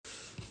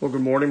Well,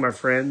 good morning, my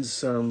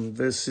friends.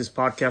 This is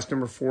podcast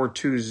number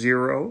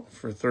 420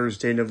 for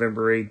Thursday,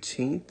 November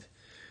 18th.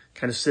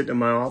 Kind of sitting in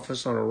my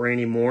office on a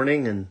rainy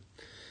morning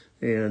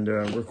and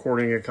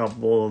recording a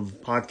couple of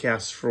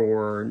podcasts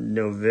for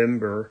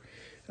November.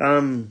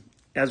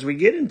 As we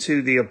get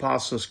into the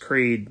Apostles'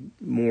 Creed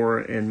more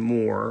and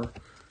more,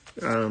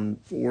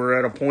 we're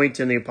at a point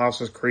in the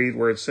Apostles' Creed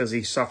where it says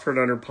he suffered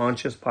under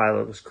Pontius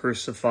Pilate, was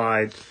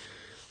crucified,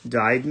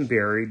 died and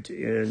buried,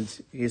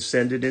 and he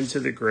ascended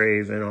into the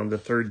grave, and on the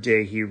third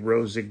day he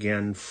rose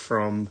again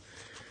from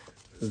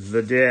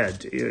the dead.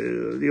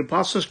 The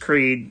Apostles'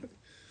 Creed,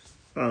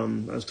 I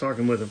was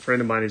talking with a friend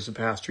of mine who's a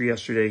pastor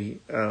yesterday.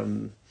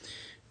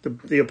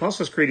 The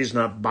Apostles' Creed is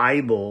not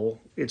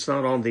Bible. It's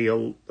not on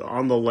the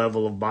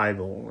level of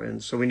Bible,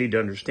 and so we need to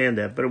understand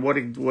that. But what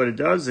it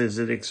does is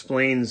it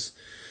explains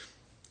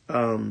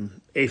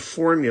a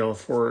formula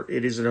for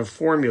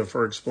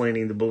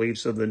explaining the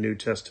beliefs of the New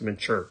Testament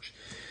church.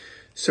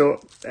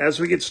 So as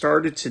we get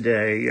started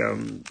today,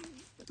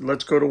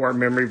 let's go to our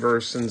memory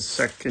verse in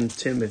 2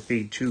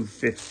 Timothy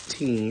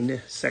 2:15.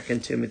 2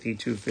 Timothy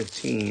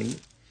 2:15.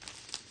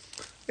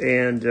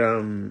 And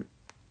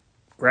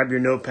grab your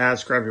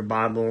notepads, grab your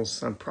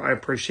Bibles. I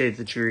appreciate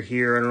that you're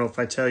here. I don't know if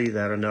I tell you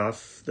that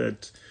enough,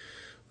 that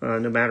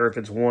no matter if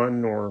it's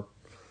one or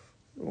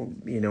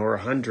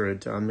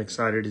 100, I'm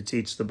excited to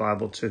teach the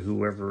Bible to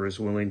whoever is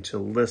willing to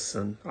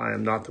listen. I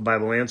am not the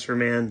Bible answer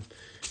man.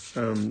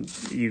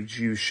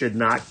 You should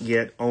not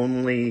get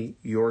only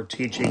your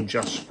teaching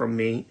just from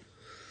me.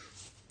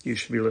 You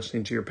should be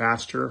listening to your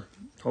pastor.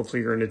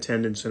 Hopefully you're in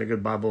attendance in a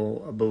good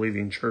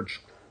Bible-believing church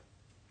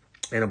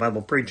and a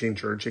Bible-preaching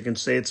church. You can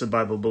say it's a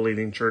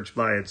Bible-believing church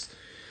by its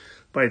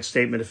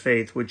statement of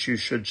faith, which you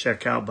should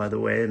check out, by the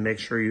way, and make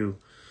sure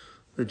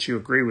that you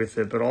agree with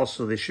it. But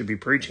also they should be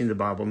preaching the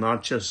Bible,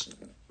 not just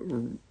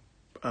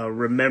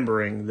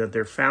remembering that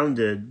they're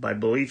founded by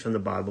belief in the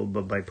Bible,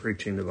 but by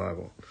preaching the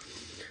Bible.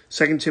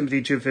 2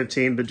 Timothy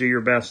 2:15, but do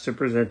your best to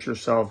present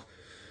yourself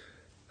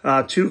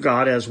to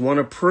God as one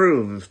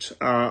approved,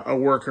 a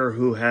worker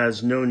who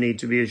has no need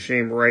to be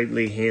ashamed,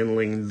 rightly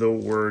handling the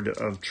word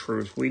of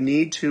truth. We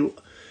need to,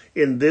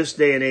 in this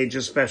day and age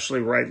especially,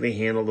 rightly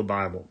handle the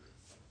Bible.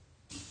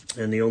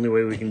 And the only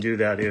way we can do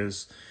that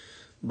is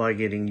by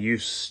getting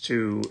used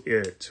to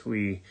it.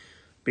 We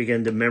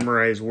begin to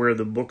memorize where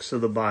the books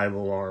of the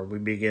Bible are. We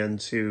begin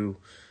to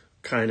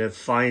kind of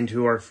find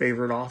who our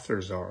favorite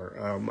authors are.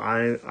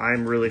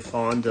 I'm really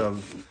fond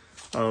of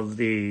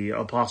the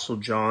Apostle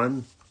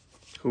John,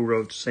 who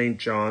wrote St.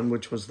 John,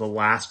 which was the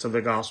last of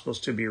the Gospels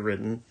to be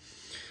written.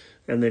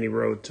 And then he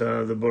wrote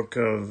the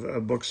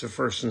books of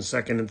 1st and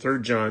 2nd and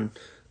 3rd John.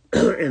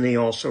 And he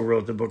also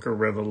wrote the book of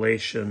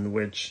Revelation,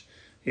 which,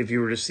 if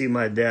you were to see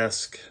my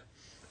desk,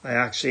 I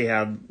actually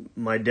have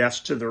my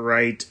desk to the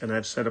right, and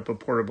I've set up a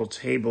portable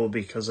table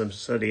because I'm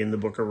studying the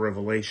book of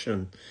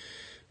Revelation.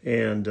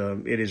 And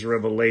it is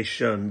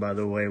Revelation, by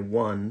the way,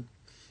 1,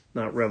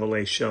 not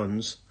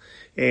Revelations.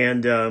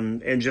 And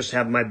just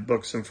have my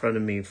books in front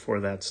of me for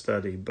that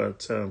study.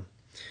 But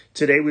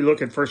today we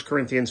look at 1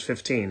 Corinthians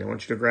 15. I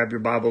want you to grab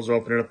your Bibles,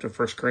 open it up to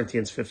 1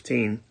 Corinthians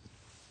 15.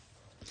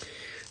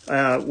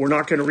 We're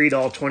not going to read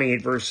all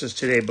 28 verses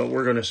today, but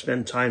we're going to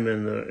spend time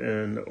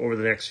over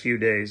the next few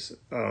days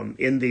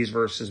in these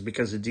verses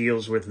because it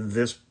deals with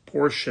this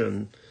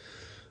portion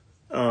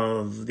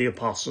of the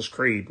Apostles'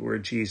 Creed, where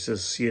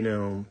Jesus,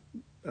 the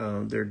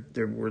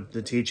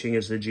teaching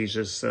is that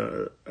Jesus,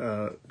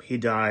 he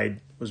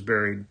died, was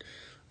buried,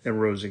 and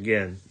rose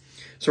again.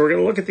 So we're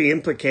going to look at the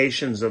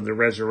implications of the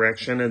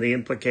resurrection and the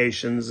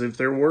implications if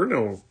there were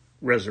no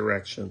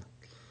resurrection.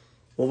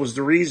 What was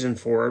the reason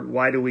for it?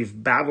 Why do we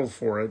battle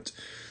for it?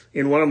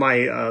 In one of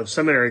my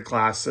seminary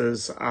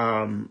classes,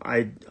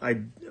 I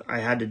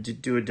had to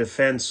do a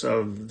defense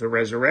of the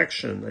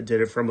resurrection. I did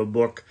it from a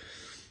book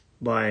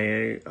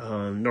by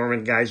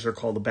Norman Geisler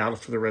called The Battle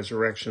for the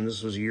Resurrection.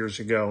 This was years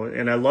ago,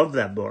 and I love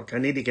that book. I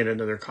need to get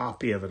another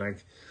copy of it.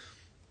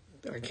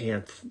 I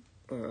can't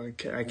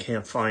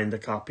find the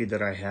copy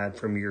that I had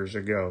from years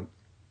ago.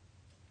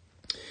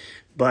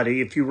 But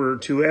if you were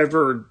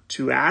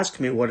to ask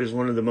me what is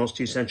one of the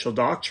most essential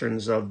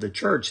doctrines of the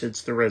church,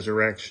 it's the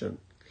resurrection.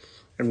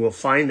 And we'll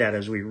find that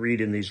as we read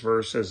in these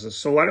verses. And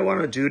so what I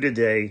want to do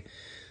today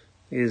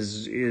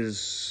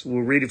is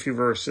we'll read a few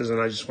verses,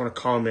 and I just want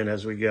to comment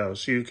as we go.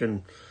 So you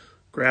can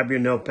grab your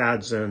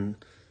notepads and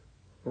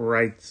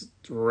write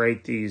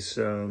these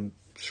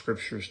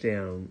scriptures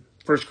down.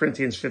 1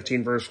 Corinthians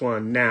 15, verse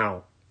 1.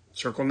 Now.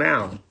 Circle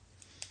now.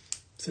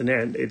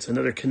 It's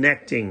another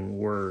connecting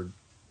word,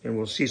 and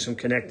we'll see some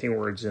connecting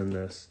words in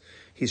this.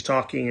 He's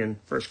talking in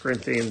 1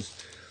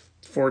 Corinthians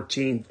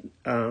 14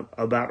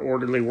 about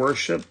orderly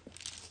worship,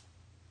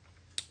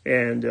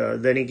 and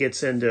then he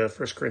gets into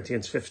 1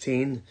 Corinthians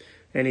 15,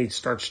 and he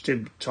starts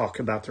to talk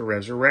about the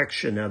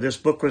resurrection. Now, this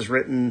book was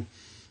written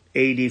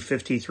AD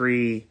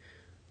 53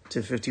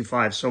 to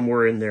 55,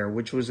 somewhere in there,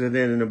 which was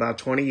within about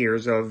 20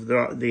 years of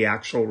the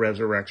actual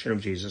resurrection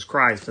of Jesus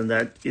Christ. And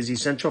that is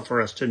essential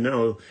for us to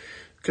know,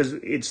 because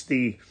it's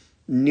the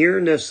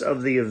nearness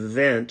of the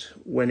event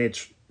when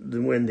it's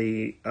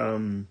the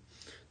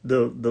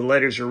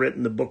letters are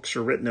written, the books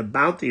are written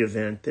about the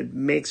event, that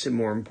makes it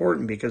more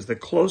important, because the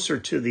closer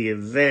to the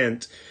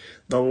event,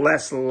 the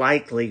less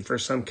likely for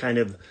some kind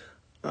of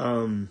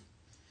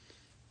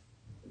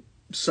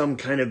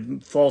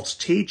false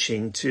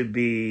teaching to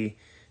be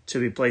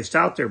placed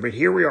out there. But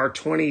here we are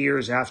 20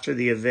 years after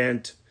the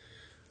event,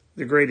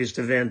 the greatest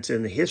event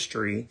in the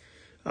history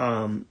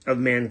of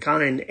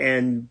mankind,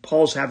 and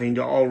Paul's having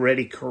to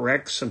already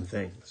correct some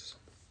things.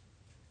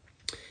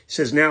 He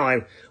says,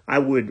 now I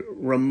would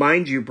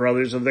remind you,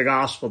 brothers, of the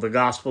gospel. The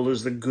gospel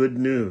is the good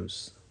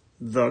news.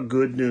 The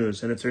good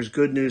news. And if there's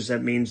good news,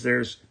 that means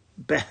there's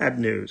bad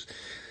news.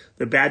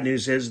 The bad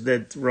news is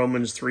that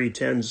Romans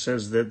 3:10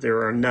 says that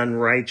there are none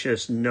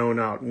righteous, no,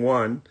 not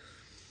one.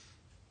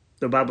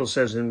 The Bible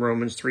says in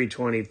Romans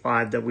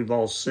 3:25 that we've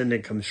all sinned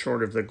and come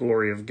short of the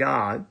glory of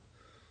God.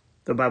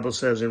 The Bible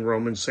says in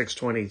Romans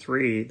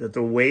 6:23 that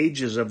the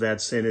wages of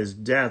that sin is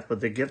death, but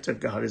the gift of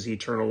God is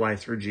eternal life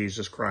through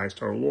Jesus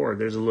Christ our Lord.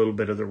 There's a little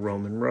bit of the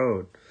Roman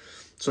road.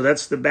 So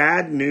that's the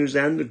bad news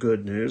and the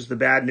good news. The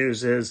bad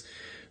news is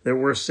that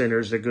we're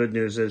sinners. The good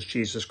news is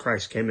Jesus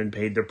Christ came and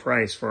paid the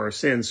price for our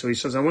sins. So he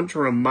says, I want to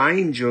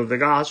remind you of the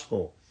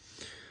gospel.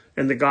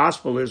 And the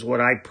gospel is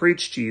what I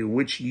preached to you,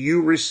 which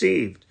you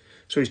received.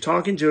 So he's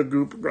talking to a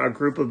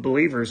group of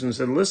believers and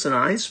said, listen,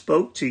 I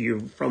spoke to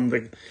you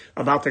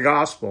about the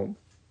gospel,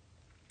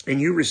 and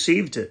you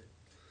received it,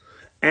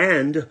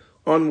 and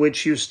on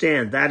which you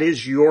stand. That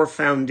is your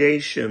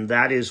foundation.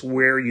 That is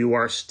where you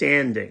are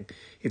standing.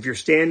 If you're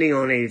standing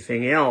on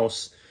anything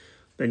else,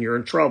 then you're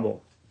in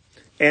trouble.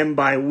 And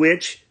by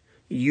which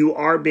you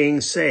are being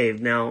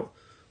saved. Now,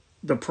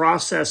 the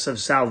process of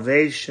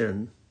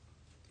salvation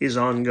is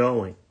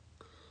ongoing.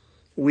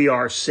 We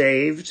are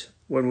saved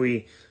when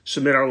we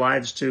submit our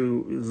lives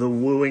to the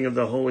wooing of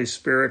the Holy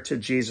Spirit, to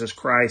Jesus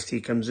Christ. He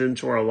comes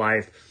into our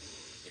life.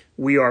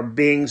 We are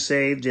being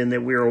saved in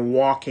that we are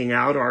walking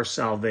out our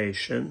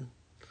salvation.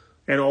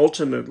 And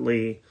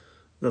ultimately,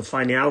 the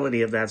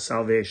finality of that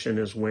salvation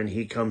is when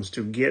he comes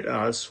to get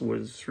us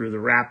through the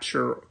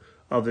rapture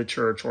of the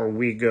church, or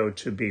we go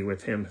to be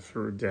with him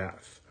through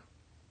death.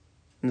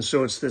 And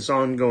so it's this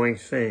ongoing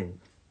thing.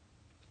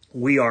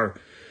 When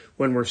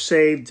we're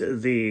saved,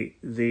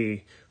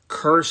 the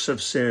curse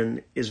of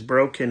sin is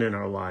broken in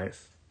our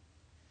life.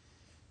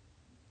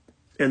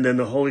 And then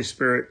the Holy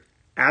Spirit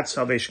at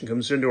salvation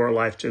comes into our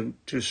life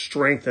to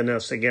strengthen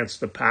us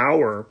against the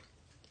power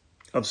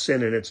of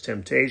sin and its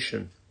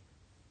temptation.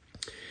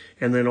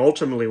 And then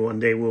ultimately one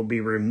day we'll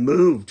be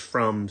removed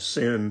from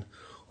sin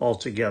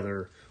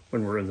altogether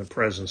when we're in the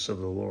presence of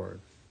the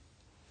Lord.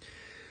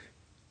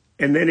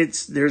 And then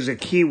there's a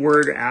key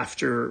word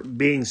after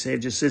being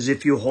saved. It says,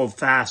 if you hold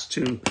fast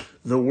to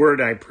the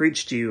word I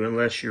preached to you,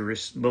 unless you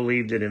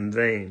believed it in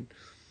vain.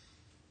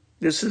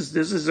 This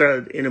is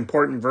an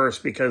important verse,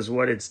 because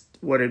what it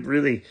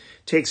really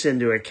takes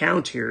into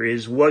account here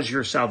is, was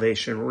your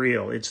salvation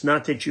real? It's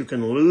not that you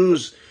can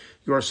lose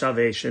your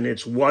salvation.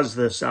 It's, was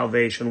the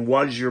salvation,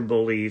 was your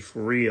belief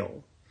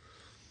real?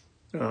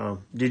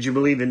 Did you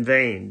believe in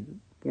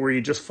vain? Were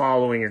you just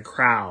following a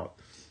crowd?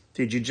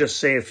 Did you just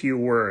say a few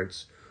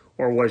words?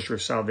 Or was your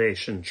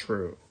salvation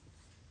true?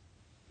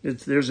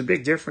 There's a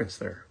big difference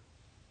there.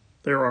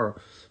 There are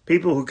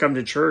people who come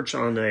to church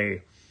on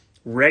a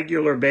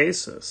regular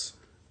basis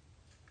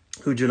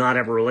who do not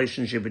have a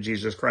relationship with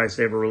Jesus Christ.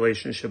 They have a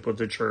relationship with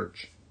the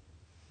church.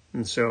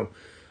 And so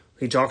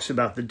he talks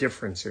about the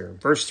difference here.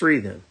 Verse 3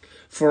 then.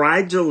 For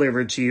I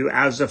delivered to you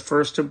as of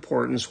first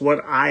importance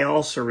what I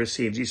also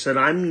received. He said,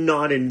 I'm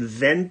not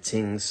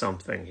inventing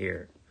something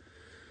here.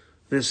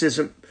 This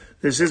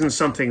isn't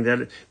something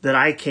that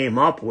I came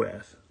up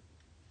with.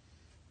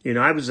 You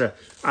know, I was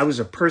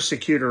a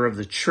persecutor of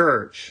the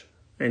church,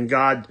 and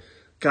God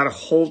got a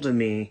hold of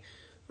me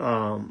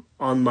on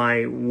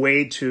my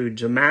way to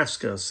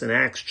Damascus in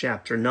Acts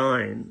chapter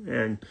 9,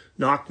 and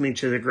knocked me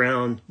to the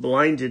ground,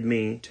 blinded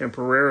me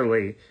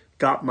temporarily,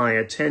 got my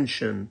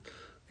attention,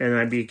 and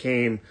I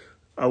became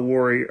a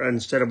warrior.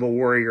 Instead of a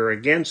warrior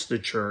against the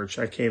church,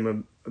 I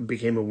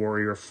became a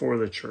warrior for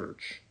the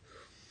church.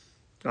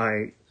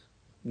 I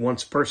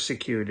once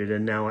persecuted,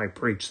 and now I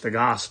preach the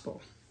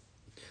gospel.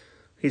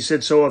 He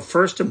said, so of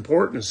first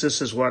importance, this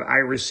is what I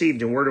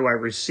received. And where do I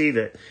receive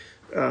it?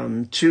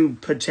 Two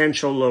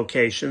potential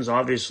locations.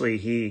 Obviously,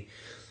 he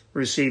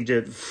received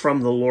it from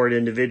the Lord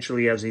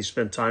individually as he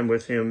spent time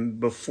with him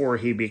before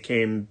he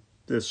became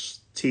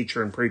this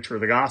teacher and preacher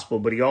of the gospel.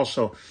 But he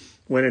also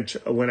went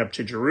up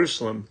to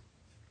Jerusalem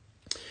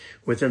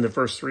within the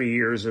first 3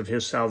 years of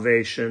his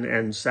salvation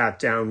and sat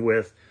down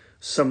with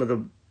some of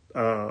the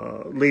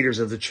leaders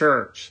of the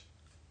church,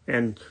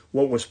 and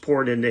what was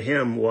poured into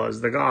him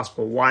was the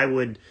gospel. Why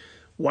would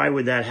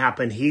that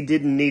happen? He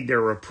didn't need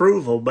their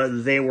approval,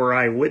 but they were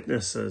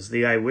eyewitnesses,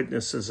 the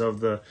eyewitnesses of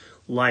the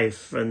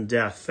life and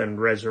death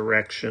and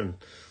resurrection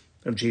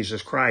of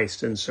Jesus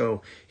Christ. And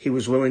so he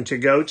was willing to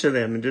go to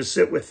them and to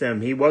sit with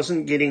them. He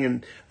wasn't getting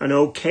an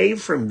okay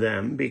from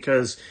them,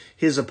 because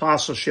his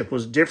apostleship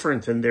was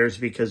different than theirs,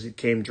 because it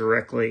came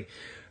directly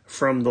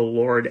from the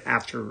Lord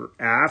after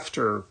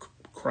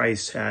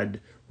Christ had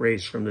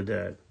raised from the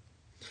dead.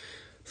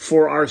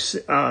 For our,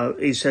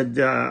 he said,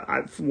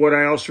 what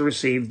I also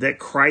received, that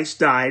Christ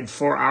died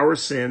for our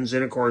sins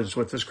in accordance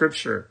with the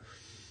Scripture.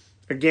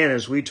 Again,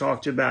 as we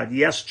talked about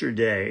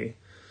yesterday,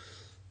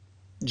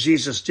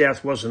 Jesus'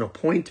 death was an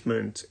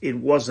appointment. It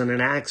wasn't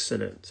an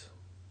accident.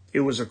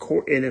 It was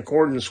in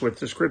accordance with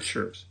the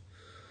Scriptures.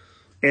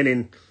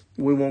 And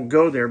we won't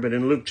go there, but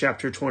in Luke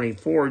chapter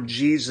 24,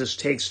 Jesus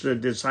takes the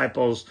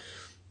disciples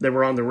that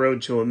were on the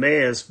road to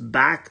Emmaus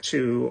back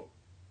to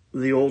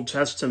the Old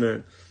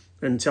Testament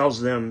and tells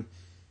them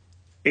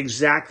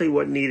exactly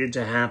what needed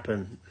to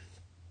happen.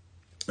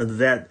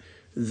 That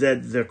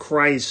the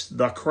Christ,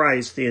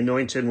 the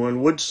Anointed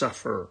One, would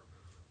suffer.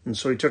 And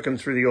so he took them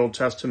through the Old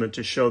Testament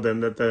to show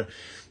them that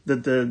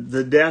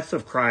the death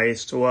of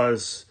Christ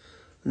was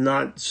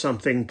not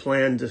something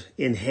planned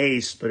in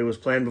haste, but it was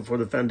planned before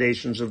the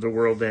foundations of the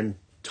world and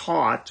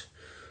taught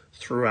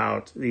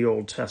throughout the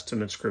Old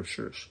Testament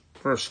scriptures.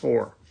 Verse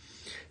 4,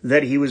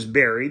 that he was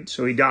buried,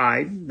 so he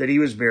died, that he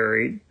was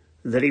buried,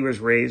 that he was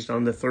raised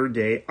on the third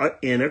day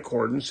in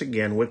accordance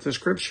again with the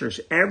scriptures.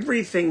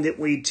 Everything that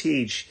we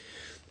teach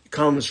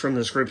comes from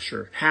the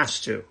scripture. It has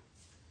to.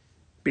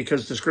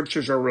 Because the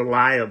scriptures are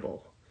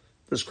reliable.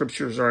 The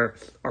scriptures are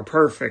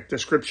perfect. The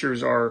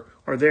scriptures are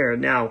there.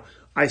 Now,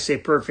 I say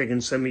perfect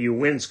and some of you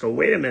wince, go,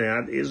 wait a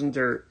minute, isn't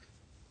there,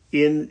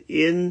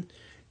 in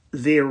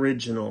the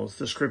originals,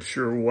 the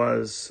scripture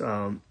was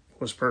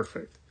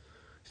perfect.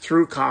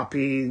 Through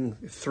copying,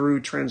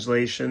 through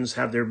translations,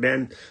 have there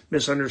been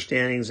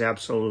misunderstandings?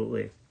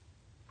 Absolutely.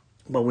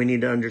 But we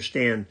need to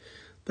understand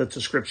that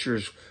the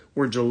scriptures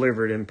were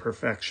delivered in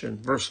perfection.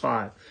 Verse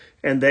 5,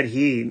 and that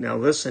he, now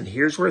listen,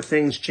 here's where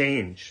things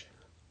change.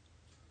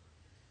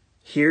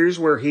 Here's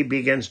where he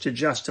begins to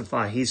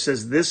justify. He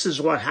says, this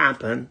is what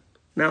happened.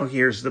 Now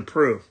here's the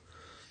proof.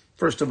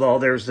 First of all,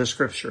 there's the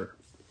scripture.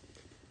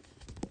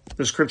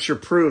 The scripture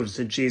proves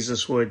that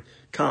Jesus would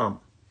come,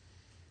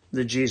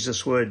 that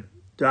Jesus would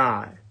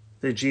die,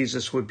 that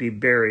Jesus would be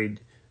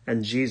buried,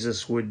 and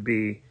Jesus would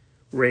be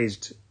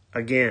raised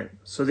again.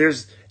 So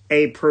there's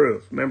a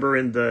proof. Remember,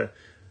 in the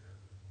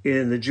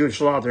Jewish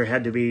law, there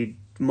had to be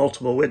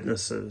multiple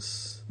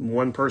witnesses.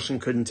 One person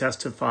couldn't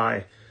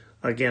testify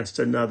against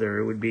another.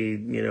 It would be,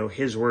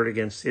 his word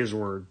against his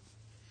word.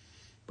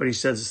 But it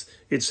says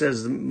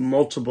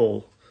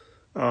multiple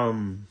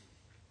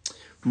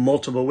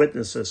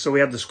witnesses. So we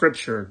have the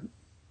scripture.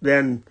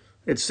 Then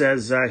it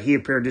says he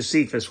appeared to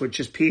Cephas, which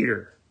is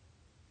Peter.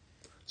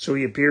 So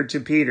he appeared to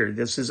Peter.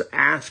 This is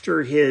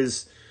after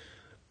his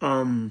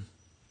death,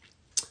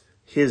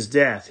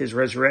 his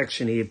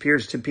resurrection. He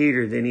appears to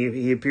Peter. Then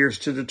he appears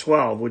to the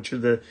 12, which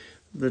are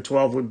the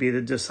 12 would be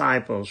the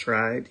disciples,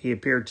 right? He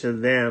appeared to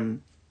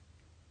them.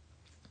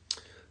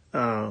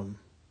 And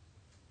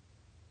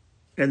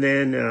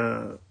then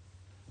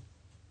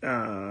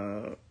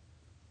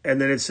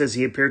it says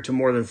he appeared to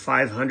more than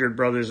 500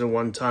 brothers at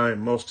one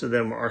time. Most of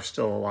them are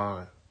still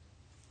alive.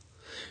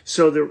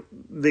 So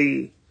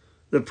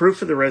the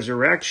proof of the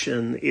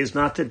resurrection is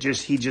not that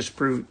he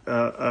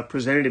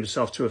presented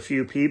himself to a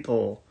few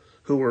people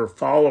who were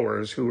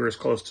followers, who were his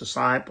close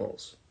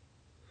disciples.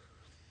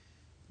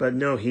 But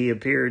no, he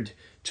appeared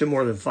to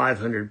more than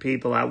 500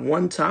 people at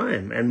one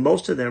time, and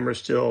most of them are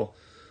still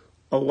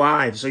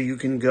alive. So you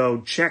can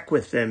go check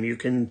with them. You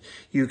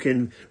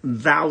can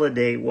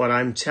validate what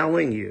I'm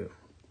telling you,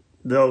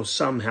 though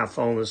some have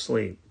fallen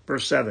asleep.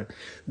 Verse 7,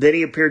 then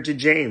he appeared to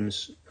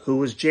James. Who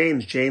was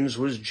James? James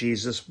was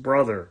Jesus'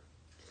 brother.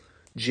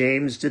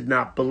 James did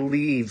not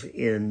believe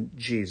in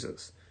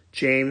Jesus.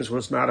 James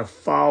was not a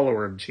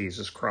follower of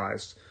Jesus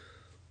Christ.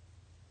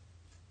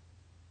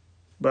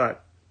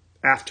 But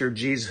after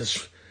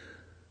Jesus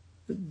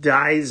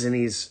dies and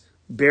he's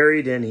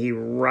buried and he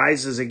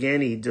rises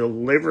again, he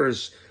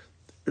delivers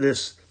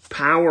this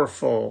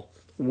powerful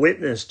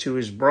witness to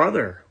his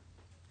brother.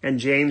 And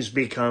James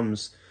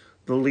becomes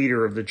the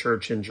leader of the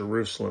church in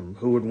Jerusalem,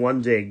 who would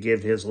one day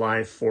give his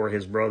life for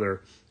his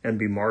brother and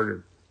be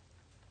martyred.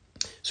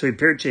 So he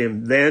appeared to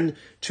him, then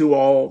to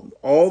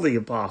all the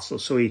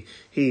apostles. So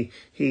he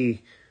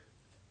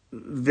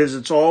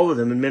visits all of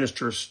them and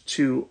ministers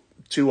to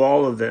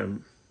all of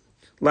them.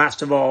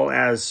 Last of all,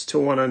 as to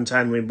one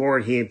untimely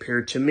born, he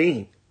appeared to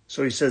me.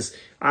 So he says,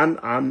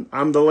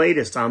 I'm the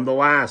latest, I'm the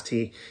last.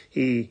 He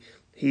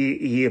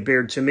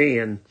appeared to me,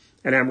 and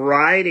I'm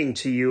writing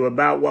to you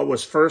about what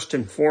was first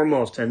and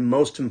foremost and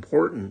most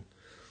important,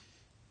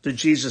 that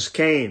Jesus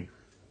came.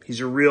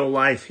 He's a real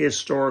life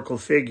historical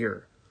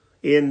figure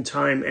in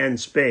time and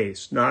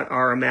space, not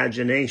our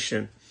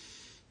imagination.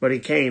 But he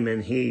came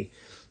and he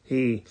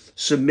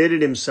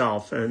submitted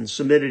himself and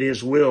submitted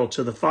his will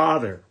to the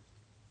Father,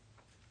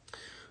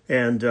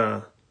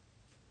 and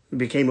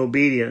became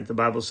obedient, the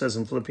Bible says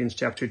in Philippians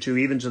chapter 2,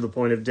 even to the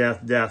point of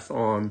death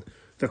on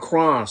the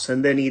cross.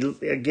 And then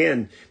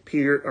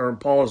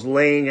Paul is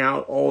laying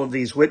out all of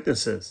these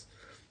witnesses.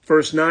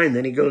 Verse 9,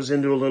 then he goes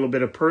into a little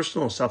bit of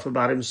personal stuff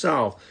about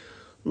himself.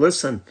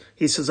 Listen,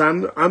 he says,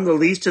 I'm the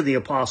least of the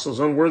apostles,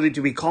 unworthy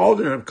to be called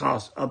an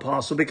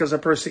apostle because I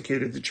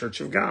persecuted the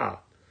church of God.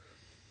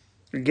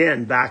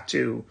 Again, back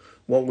to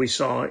what we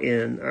saw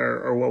in,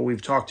 or what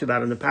we've talked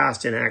about in the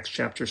past in Acts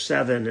chapter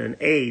 7 and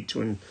 8,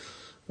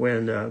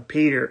 when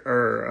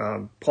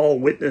Paul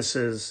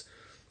witnesses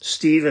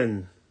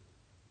Stephen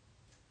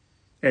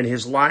and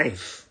his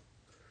life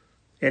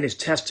and his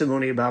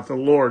testimony about the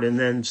Lord, and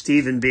then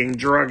Stephen being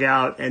drug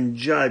out and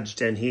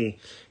judged, and he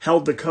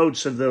held the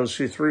coats of those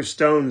who threw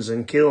stones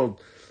and killed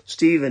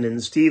Stephen,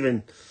 and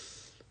Stephen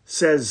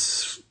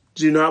says,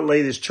 do not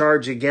lay this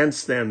charge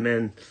against them.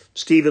 And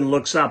Stephen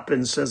looks up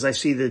and says, I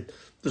see the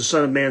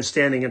Son of Man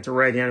standing at the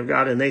right hand of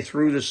God. And they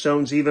threw the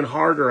stones even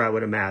harder, I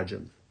would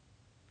imagine.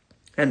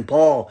 And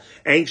Paul,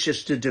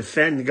 anxious to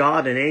defend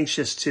God and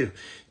anxious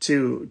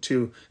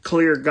to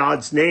clear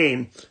God's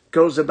name,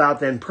 goes about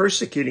then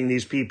persecuting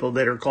these people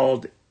that are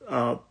called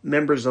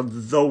members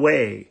of the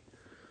way,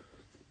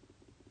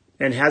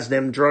 and has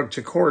them dragged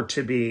to court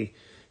to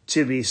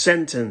be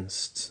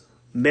sentenced,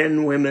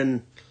 men,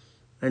 women,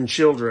 and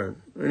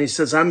children. And he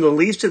says, I'm the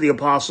least of the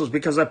apostles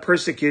because I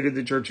persecuted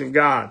the church of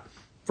God.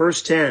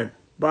 Verse 10,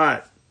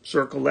 but,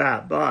 circle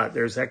that, but,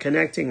 there's that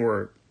connecting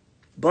word.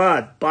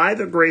 But by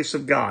the grace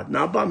of God,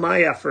 not by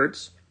my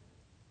efforts,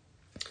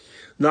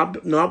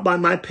 not by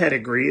my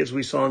pedigree, as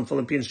we saw in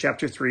Philippians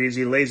chapter 3, as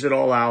he lays it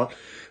all out,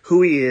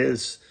 who he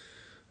is,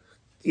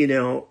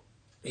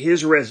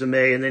 his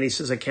resume, and then he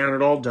says, I count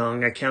it all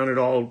dung, I count it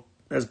all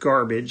as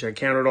garbage, I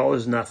count it all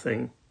as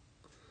nothing.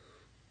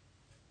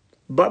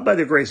 But by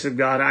the grace of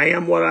God, I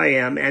am what I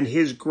am, and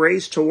his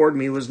grace toward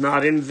me was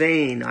not in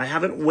vain. I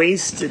haven't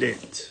wasted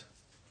it.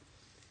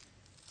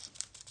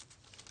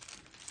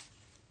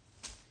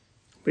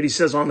 But he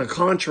says, on the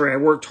contrary, I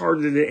worked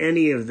harder than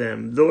any of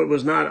them, though it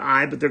was not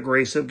I, but the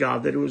grace of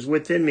God that it was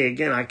within me.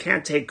 Again, I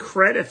can't take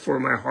credit for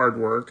my hard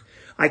work.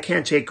 I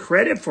can't take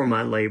credit for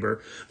my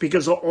labor,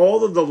 because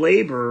all of the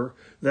labor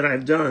that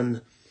I've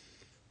done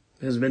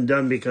has been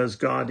done because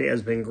God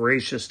has been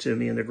gracious to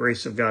me, and the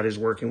grace of God is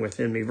working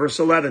within me. Verse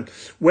 11,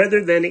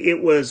 whether then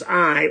it was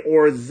I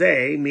or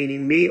they,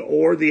 meaning me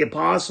or the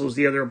apostles,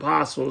 the other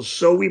apostles,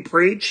 so we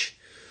preach,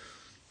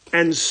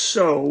 and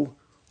so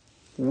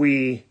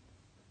we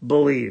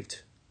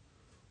believed.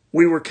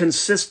 We were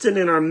consistent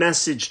in our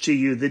message to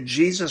you that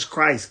Jesus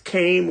Christ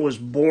came, was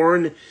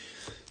born,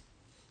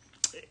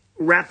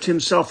 wrapped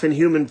himself in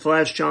human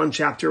flesh, John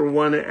chapter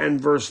 1 and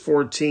verse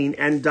 14,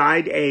 and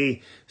died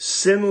a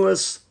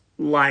sinless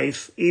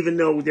life, even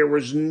though there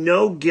was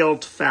no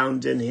guilt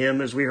found in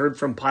him, as we heard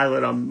from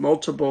Pilate on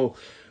multiple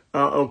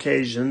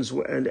occasions,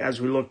 and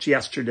as we looked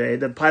yesterday,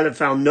 that Pilate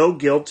found no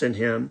guilt in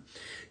him.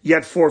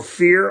 Yet for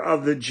fear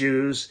of the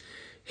Jews,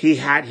 he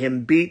had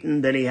him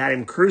beaten, then he had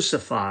him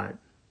crucified.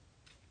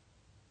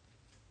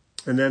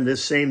 And then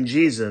this same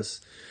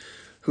Jesus,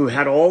 who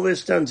had all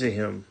this done to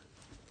him,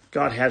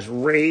 God has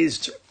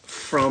raised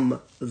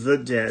from the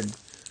dead.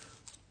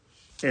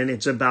 And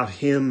it's about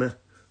him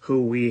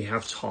who we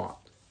have taught.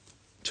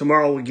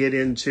 Tomorrow we'll get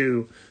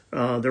into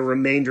the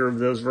remainder of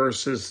those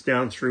verses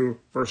down through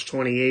verse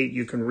 28.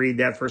 You can read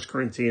that, 1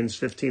 Corinthians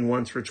 15,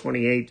 1 through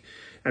 28.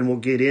 And we'll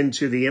get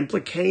into the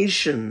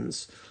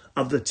implications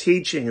of the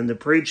teaching and the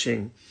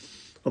preaching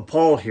of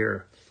Paul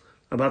here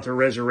about the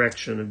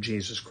resurrection of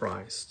Jesus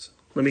Christ.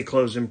 Let me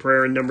close in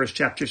prayer. In Numbers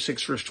chapter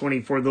 6, verse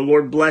 24, the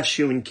Lord bless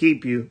you and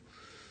keep you.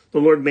 The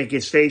Lord make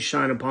his face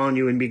shine upon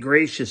you and be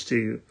gracious to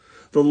you.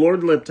 The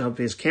Lord lift up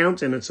his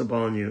countenance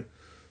upon you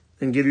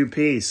and give you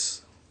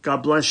peace.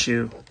 God bless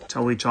you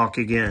till we talk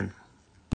again.